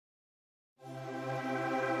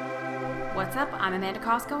What's up? I'm Amanda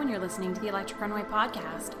Costco, and you're listening to the Electric Runway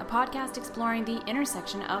Podcast, a podcast exploring the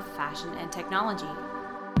intersection of fashion and technology.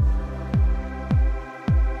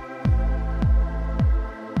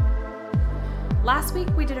 Last week,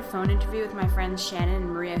 we did a phone interview with my friends Shannon and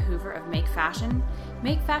Maria Hoover of Make Fashion.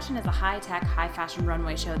 Make Fashion is a high-tech, high-fashion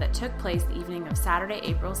runway show that took place the evening of Saturday,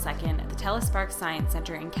 April 2nd at the Telespark Science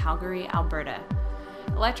Center in Calgary, Alberta.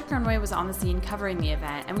 Electric Runway was on the scene covering the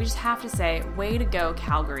event, and we just have to say, way to go,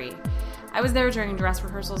 Calgary. I was there during dress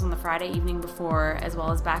rehearsals on the Friday evening before, as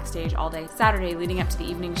well as backstage all day Saturday leading up to the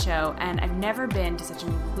evening show, and I've never been to such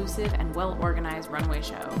an inclusive and well-organized runway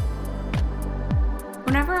show.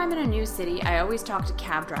 Whenever I'm in a new city, I always talk to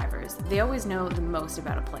cab drivers. They always know the most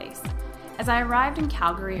about a place. As I arrived in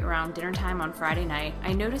Calgary around dinner time on Friday night,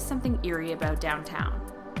 I noticed something eerie about downtown.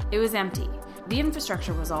 It was empty. The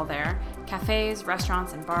infrastructure was all there. Cafes,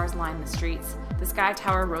 restaurants, and bars lined the streets. The Sky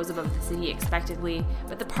Tower rose above the city expectedly,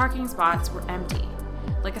 but the parking spots were empty.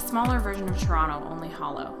 Like a smaller version of Toronto, only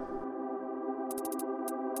hollow.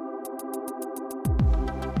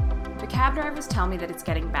 The cab drivers tell me that it's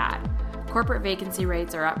getting bad. Corporate vacancy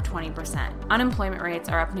rates are up 20%. Unemployment rates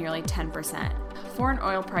are up nearly 10%. Foreign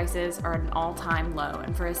oil prices are at an all-time low,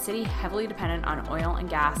 and for a city heavily dependent on oil and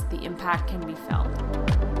gas, the impact can be felt.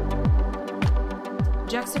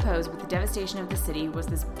 Juxtaposed with the devastation of the city was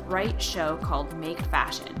this bright show called Make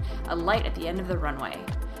Fashion, a light at the end of the runway.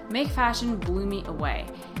 Make Fashion blew me away.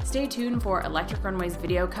 Stay tuned for Electric Runway's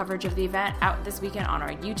video coverage of the event out this weekend on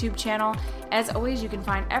our YouTube channel. As always, you can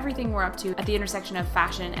find everything we're up to at the intersection of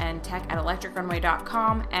fashion and tech at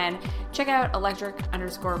electricrunway.com, and check out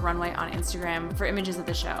electric_runway on Instagram for images of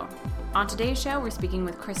the show. On today's show, we're speaking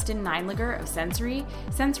with Kristen Neidlinger of Sensory.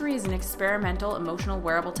 Sensory is an experimental emotional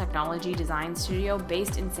wearable technology design studio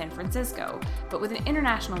based in San Francisco, but with an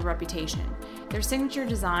international reputation. Their signature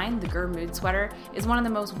design, the Gur Mood Sweater, is one of the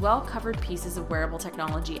most well-covered pieces of wearable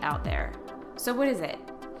technology out there. So what is it?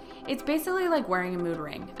 It's basically like wearing a mood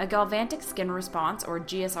ring. A galvanic skin response, or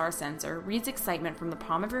GSR sensor, reads excitement from the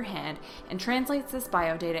palm of your hand and translates this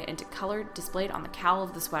biodata into color displayed on the cowl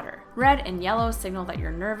of the sweater. Red and yellow signal that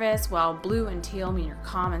you're nervous, while blue and teal mean you're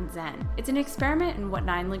calm and zen. It's an experiment in what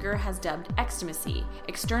Neidlinger has dubbed extimacy,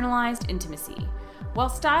 externalized intimacy. While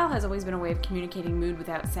style has always been a way of communicating mood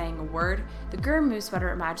without saying a word, the Gur Mood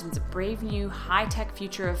Sweater imagines a brave new, high-tech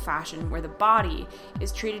future of fashion where the body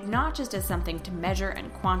is treated not just as something to measure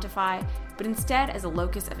and quantify, but instead as a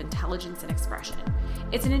locus of intelligence and expression.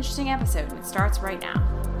 It's an interesting episode, and it starts right now.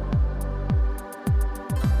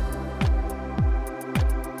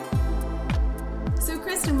 So,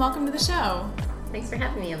 Kristen, welcome to the show. Thanks for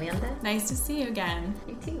having me, Amanda. Nice to see you again.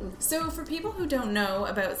 You too. So for people who don't know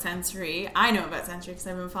about Sensory, I know about Sensory because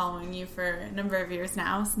I've been following you for a number of years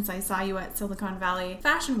now, since I saw you at Silicon Valley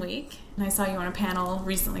Fashion Week, and I saw you on a panel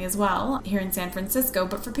recently as well here in San Francisco.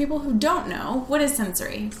 But for people who don't know, what is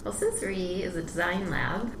Sensory? Well, Sensory is a design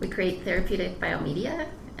lab. We create therapeutic biomedia,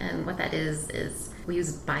 and what that is we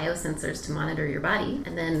use biosensors to monitor your body,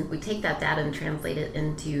 and then we take that data and translate it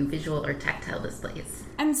into visual or tactile displays.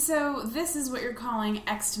 And so this is what you're calling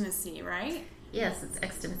extimacy, right? Yes, it's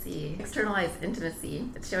extimacy, externalized intimacy.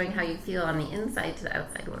 It's showing how you feel on the inside to the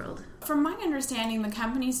outside world. From my understanding, the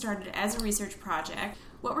company started as a research project.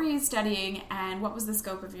 What were you studying, and what was the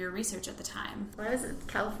scope of your research at the time? Well, I was at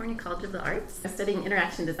California College of the Arts. I was studying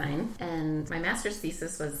interaction design, and my master's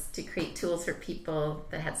thesis was to create tools for people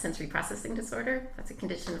that had sensory processing disorder. That's a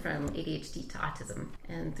condition from ADHD to autism.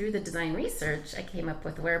 And through the design research, I came up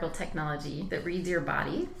with wearable technology that reads your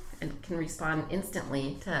body and can respond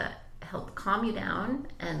instantly to help calm you down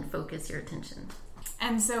and focus your attention.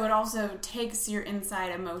 And so it also takes your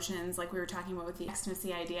inside emotions, like we were talking about with the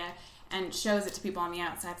extimacy idea, and shows it to people on the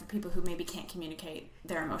outside for people who maybe can't communicate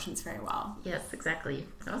their emotions very well. Yes, exactly.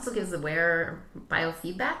 It also gives the wearer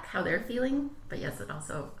biofeedback, how they're feeling, but yes, it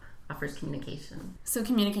also offers communication. So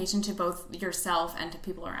communication to both yourself and to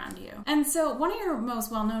people around you. And so one of your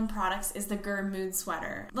most well-known products is the Gur Mood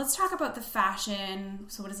Sweater. Let's talk about the fashion.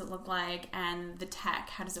 So what does it look like? And the tech,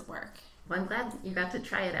 how does it work? Well, I'm glad you got to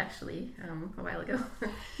try it actually a while ago.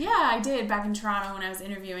 Yeah, I did back in Toronto when I was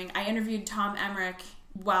interviewing. I interviewed Tom Emmerich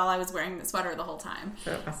while I was wearing the sweater the whole time.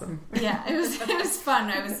 So awesome. Yeah, it was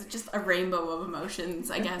fun. I was just a rainbow of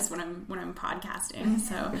emotions, I guess, when I'm podcasting.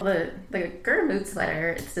 So the Gur Mood Sweater,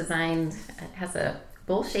 it's designed, it has a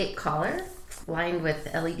bowl-shaped collar lined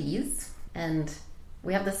with LEDs, and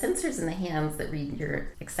we have the sensors in the hands that read your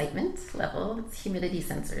excitement level. It's humidity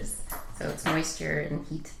sensors, so it's moisture and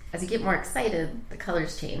heat. As you get more excited, the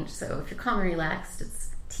colors change. So if you're calm and relaxed, it's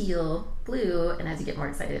teal, blue, and as you get more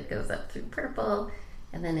excited, it goes up through purple,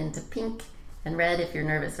 and then into pink, and red if you're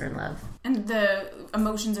nervous or in love. And the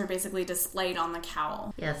emotions are basically displayed on the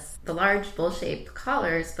cowl. Yes. The large bowl-shaped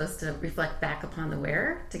collar is supposed to reflect back upon the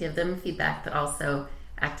wearer to give them feedback, but also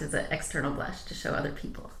act as an external blush to show other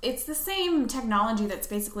people. It's the same technology that's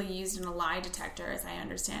basically used in a lie detector, as I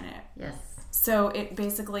understand it. Yes. So it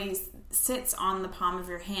basically sits on the palm of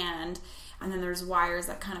your hand, and then there's wires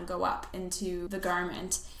that kind of go up into the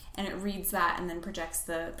garment, and it reads that and then projects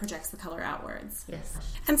the color outwards. Yes.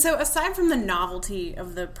 And so aside from the novelty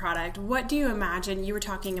of the product, what do you imagine? You were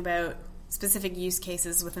talking about specific use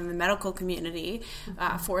cases within the medical community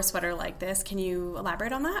for a sweater like this. Can you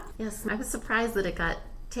elaborate on that? Yes. I was surprised that it got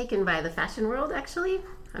taken by the fashion world, actually.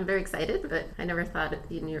 I'm very excited, but I never thought it'd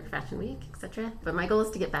be New York Fashion Week, etc. But my goal is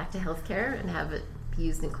to get back to healthcare and have it be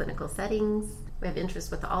used in clinical settings. We have interest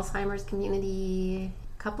with the Alzheimer's community,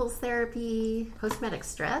 couples therapy, post-traumatic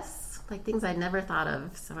stress, like things I'd never thought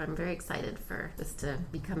of. So I'm very excited for this to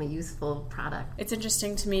become a useful product. It's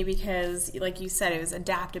interesting to me because, like you said, it was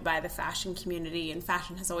adapted by the fashion community, and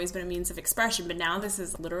fashion has always been a means of expression, but now this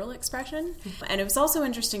is literal expression. And it was also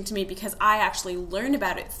interesting to me because I actually learned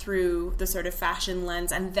about it through the sort of fashion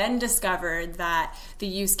lens and then discovered that the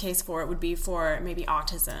use case for it would be for maybe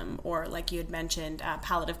autism or, like you had mentioned,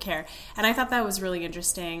 palliative care. And I thought that was really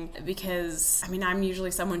interesting because, I mean, I'm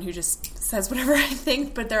usually someone who just says whatever I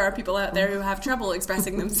think, but there are people out there who have trouble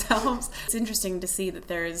expressing themselves. It's interesting to see that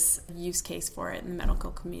there's a use case for it in the medical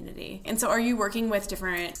community. And so are you working with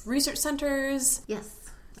different research centers? Yes.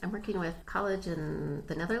 I'm working with a college in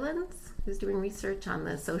the Netherlands who's doing research on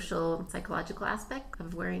the social psychological aspect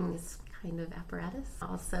of wearing this kind of apparatus.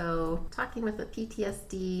 Also talking with a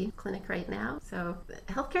PTSD clinic right now. So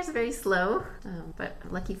healthcare is very slow, but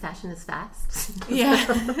lucky fashion is fast. Yeah.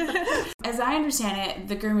 As I understand it,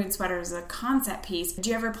 the Germood sweater is a concept piece.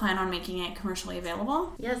 Do you ever plan on making it commercially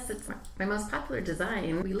available? Yes, it's my most popular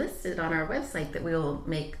design. We listed on our website that we will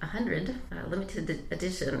make 100 limited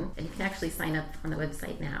edition, and you can actually sign up on the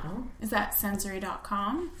website now. Is that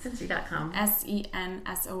sensory.com? Sensory.com.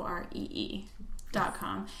 sensory.com.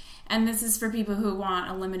 And this is for people who want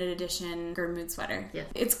a limited edition Germood sweater. Yes.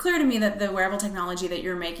 It's clear to me that the wearable technology that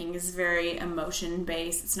you're making is very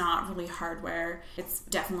emotion-based. It's not really hardware. It's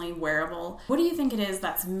definitely wearable. What do you think it is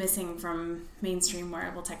that's missing from mainstream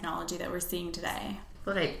wearable technology that we're seeing today?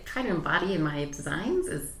 What I try to embody in my designs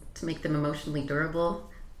is to make them emotionally durable,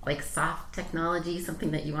 like soft technology,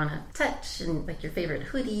 something that you want to touch, and like your favorite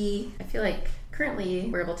hoodie. I feel like currently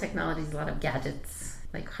wearable technology is a lot of gadgets,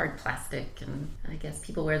 like hard plastic, and I guess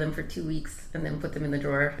people wear them for 2 weeks and then put them in the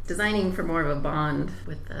drawer. Designing for more of a bond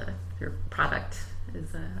with your product is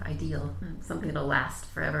ideal, something that'll last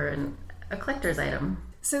forever and a collector's item.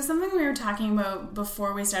 So something we were talking about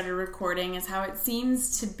before we started recording is how it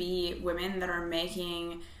seems to be women that are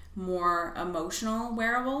making more emotional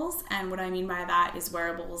wearables. And what I mean by that is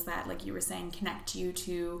wearables that, like you were saying, connect you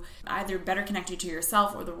to either better connect you to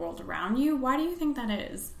yourself or the world around you. Why do you think that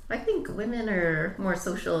is? I think women are more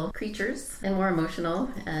social creatures and more emotional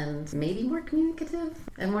and maybe more communicative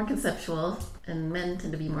and more conceptual, and men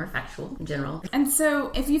tend to be more factual in general. And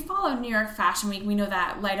so if you follow New York Fashion Week, we know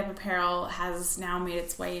that Light Up Apparel has now made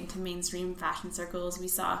its way into mainstream fashion circles. We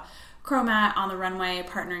saw Chromat on the runway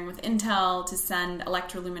partnering with Intel to send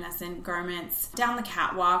electroluminescent garments down the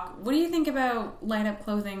catwalk. What do you think about light up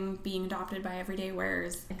clothing being adopted by everyday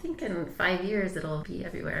wearers? I think in 5 years it'll be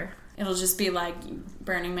everywhere. It'll just be like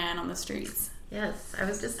Burning Man on the streets. Yes, I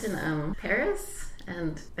was just in Paris,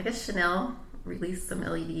 and I guess Chanel released some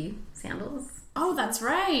LED sandals. Oh, that's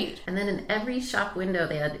right. And then in every shop window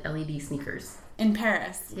they had LED sneakers. In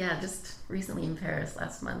Paris? Yeah, just recently in Paris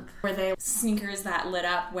last month. Were they sneakers that lit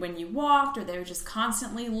up when you walked, or they were just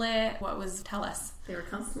constantly lit? Tell us. They were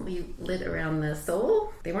constantly lit around the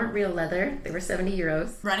sole. They weren't real leather. They were 70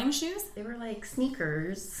 euros. Running shoes? They were like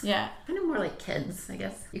sneakers. Yeah. Kind of more like kids, I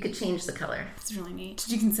guess. You could change the color. It's really neat.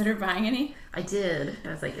 Did you consider buying any? I did. I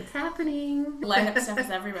was like, it's happening. Light up stuff is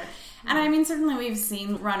everywhere. And I mean, certainly we've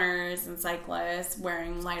seen runners and cyclists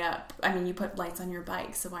wearing light up. I mean, you put lights on your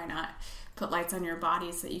bike, so why not put lights on your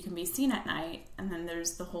body so that you can be seen at night? And then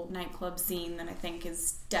there's the whole nightclub scene that I think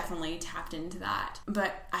is definitely tapped into that.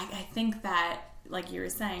 But I think that, like you were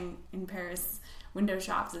saying, in Paris, window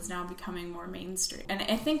shops is now becoming more mainstream. And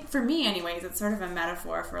I think for me anyways, it's sort of a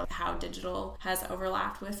metaphor for how digital has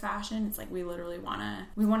overlapped with fashion. It's like we literally want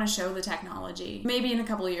to show the technology. Maybe in a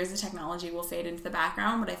couple of years the technology will fade into the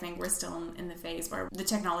background, but I think we're still in the phase where the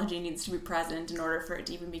technology needs to be present in order for it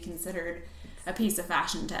to even be considered a piece of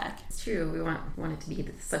fashion tech. It's true. We want it to be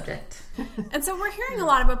the subject. And so we're hearing a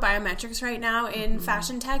lot about biometrics right now in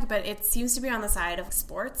fashion tech, but it seems to be on the side of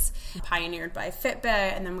sports, pioneered by Fitbit,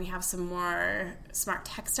 and then we have some more smart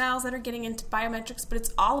textiles that are getting into biometrics, but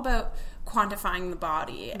it's all about quantifying the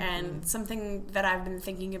body. And something that I've been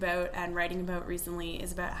thinking about and writing about recently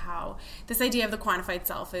is about how this idea of the quantified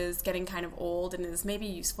self is getting kind of old and is maybe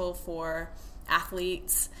useful for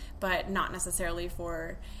athletes, but not necessarily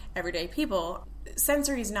for everyday people.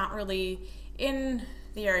 Sensory is not really in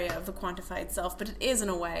the area of the quantified self, but it is in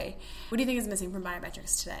a way. What do you think is missing from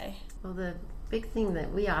biometrics today? Well, the big thing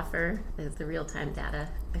that we offer is the real-time data.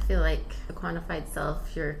 I feel like the quantified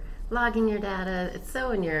self, you're logging your data. It's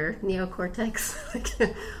so in your neocortex,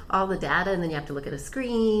 like all the data, and then you have to look at a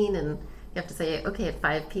screen, and you have to say, okay, at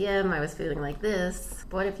 5 p.m. I was feeling like this.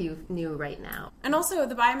 What if you knew right now? And also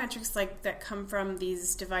the biometrics that come from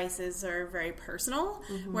these devices are very personal,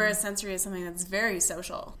 whereas sensory is something that's very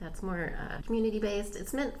social. That's more community-based.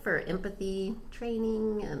 It's meant for empathy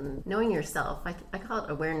training and knowing yourself. I call it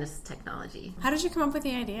awareness technology. How did you come up with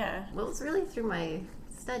the idea? Well, it's really through my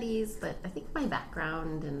studies, but I think my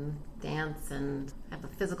background in dance, and I have a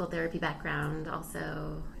physical therapy background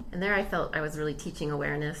also. And there I felt I was really teaching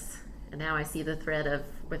awareness. And now I see the thread of,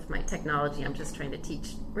 with my technology, I'm just trying to teach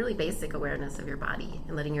really basic awareness of your body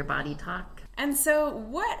and letting your body talk. And so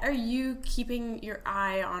what are you keeping your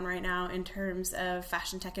eye on right now in terms of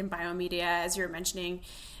fashion tech and biomedia? As you were mentioning,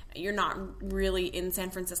 you're not really in San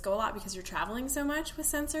Francisco a lot because you're traveling so much with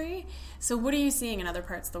sensory. So what are you seeing in other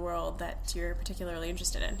parts of the world that you're particularly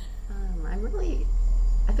interested in?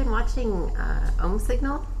 I've been watching Om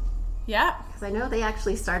Signal. Yeah. Because I know they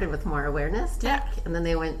actually started with more awareness tech, and then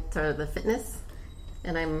they went to the fitness,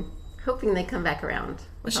 and I'm hoping they come back around.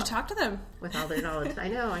 We should talk to them. With all their knowledge. I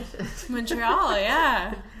know, I should. Montreal,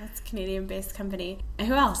 yeah. That's a Canadian-based company. And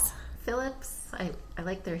who else? Philips. I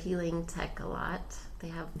like their healing tech a lot. They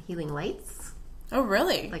have healing lights. Oh,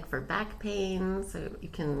 really? Like for back pain, so you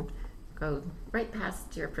can go right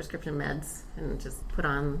past your prescription meds and just put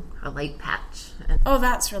on a light patch. Oh,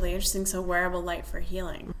 that's really interesting. So wearable light for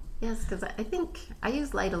healing. Yes, because I think I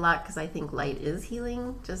use light a lot because I think light is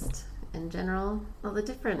healing, just in general. Well, the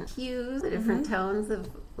different hues, the different tones of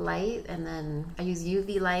light, and then I use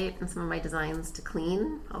UV light in some of my designs to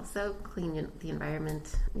clean the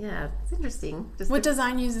environment. Yeah, it's interesting. What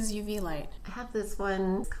design uses UV light? I have this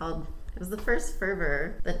one called, it was the first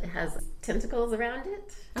Fervor that has tentacles around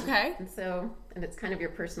it. Okay. And it's kind of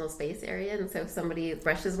your personal space area, and so if somebody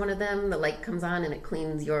brushes one of them, the light comes on and it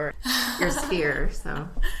cleans your sphere, so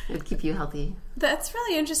it would keep you healthy. That's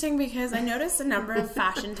really interesting because I noticed a number of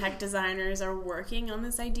fashion tech designers are working on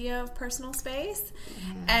this idea of personal space.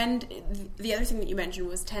 Yeah. And the other thing that you mentioned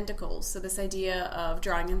was tentacles, so this idea of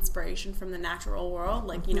drawing inspiration from the natural world,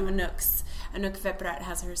 like, you know, Anouk Vipret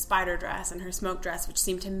has her spider dress and her smoke dress, which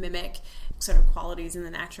seem to mimic sort of qualities in the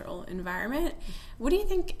natural environment. What do you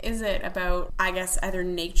think is it about, I guess, either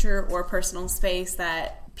nature or personal space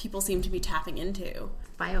that people seem to be tapping into?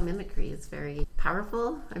 Biomimicry is very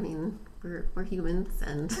powerful. I mean, we're humans,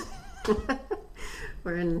 and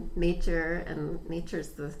we're in nature, and nature's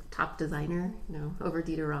the top designer, you know, over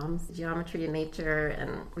Dieter Rams. Geometry in nature,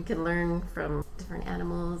 and we can learn from different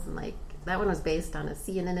animals, and like that one was based on a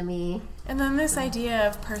sea anemone. And then this idea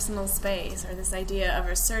of personal space, or this idea of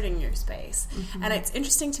asserting your space. And it's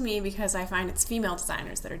interesting to me because I find it's female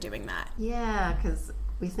designers that are doing that. Yeah, because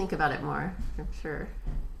we think about it more, I'm sure.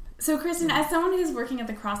 So, Kristen, as someone who's working at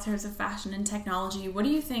the crosshairs of fashion and technology, what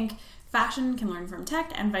do you think fashion can learn from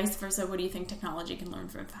tech, and vice versa? What do you think technology can learn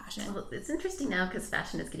from fashion? Well, it's interesting now because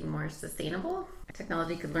fashion is getting more sustainable.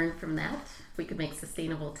 Technology could learn from that. We could make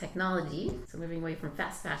sustainable technology, so moving away from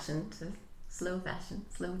fast fashion to slow fashion,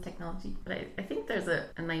 slow technology. But I think there's a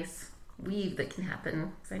nice weave that can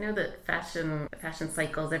happen. So I know that fashion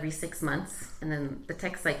cycles every 6 months, and then the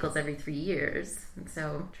tech cycles every 3 years. And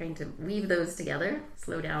so trying to weave those together,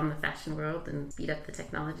 slow down the fashion world and speed up the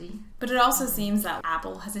technology. But it also seems that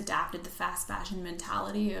Apple has adapted the fast fashion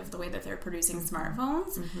mentality of the way that they're producing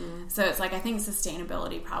smartphones. So it's like, I think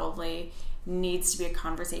sustainability probably needs to be a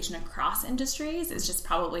conversation across industries. It's just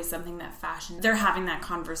probably something that fashion, they're having that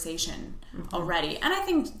conversation already. And I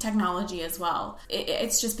think technology as well.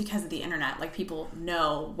 It's just because of the internet. Like, people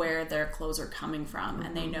know where their clothes are coming from,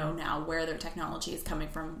 and they know now where their technology is coming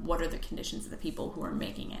from. What are the conditions of the people who are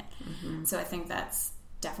making it? So I think that's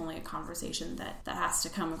definitely a conversation that has to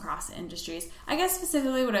come across industries. I guess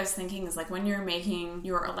specifically what I was thinking is, like, when you're making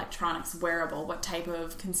your electronics wearable, what type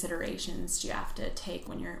of considerations do you have to take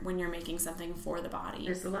when you're making something for the body?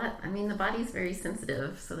 There's a lot. I mean, the body's very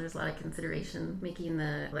sensitive, so there's a lot of consideration making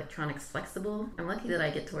the electronics flexible. I'm lucky that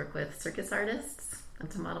I get to work with circus artists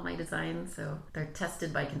to model my designs, so they're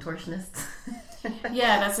tested by contortionists.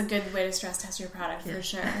 Yeah, that's a good way to stress test your product for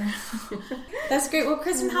sure. That's great. Well,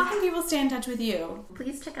 Kristen, how can people stay in touch with you?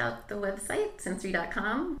 Please check out the website,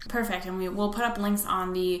 sensory.com. Perfect. And we'll put up links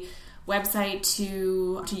on the website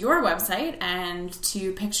to your website and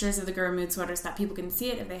to pictures of the Guru Mood sweater so that people can see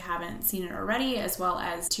it if they haven't seen it already, as well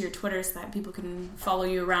as to your Twitter so that people can follow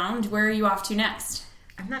you around. Where are you off to next?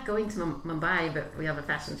 I'm not going to Mumbai, but we have a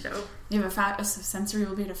fashion show. You have so Sensory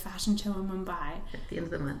will be at a fashion show in Mumbai at the end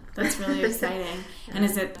of the month. That's really exciting. Yeah. And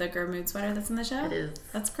is it the Guru Mood sweater that's in the show? It is.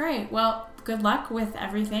 That's great. Well, good luck with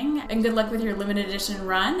everything, and good luck with your limited edition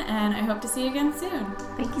run, and I hope to see you again soon.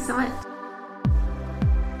 Thank you so much.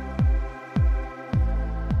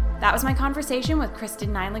 That was my conversation with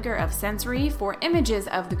Kristen Neiliger of Sensory. For images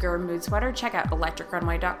of the Guru Mood sweater, check out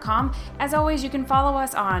electricrunway.com. As always, you can follow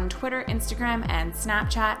us on Twitter, Instagram, and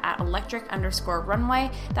Snapchat at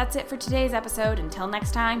electric_runway. That's it for today's episode. Until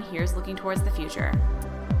next time, here's looking towards the future.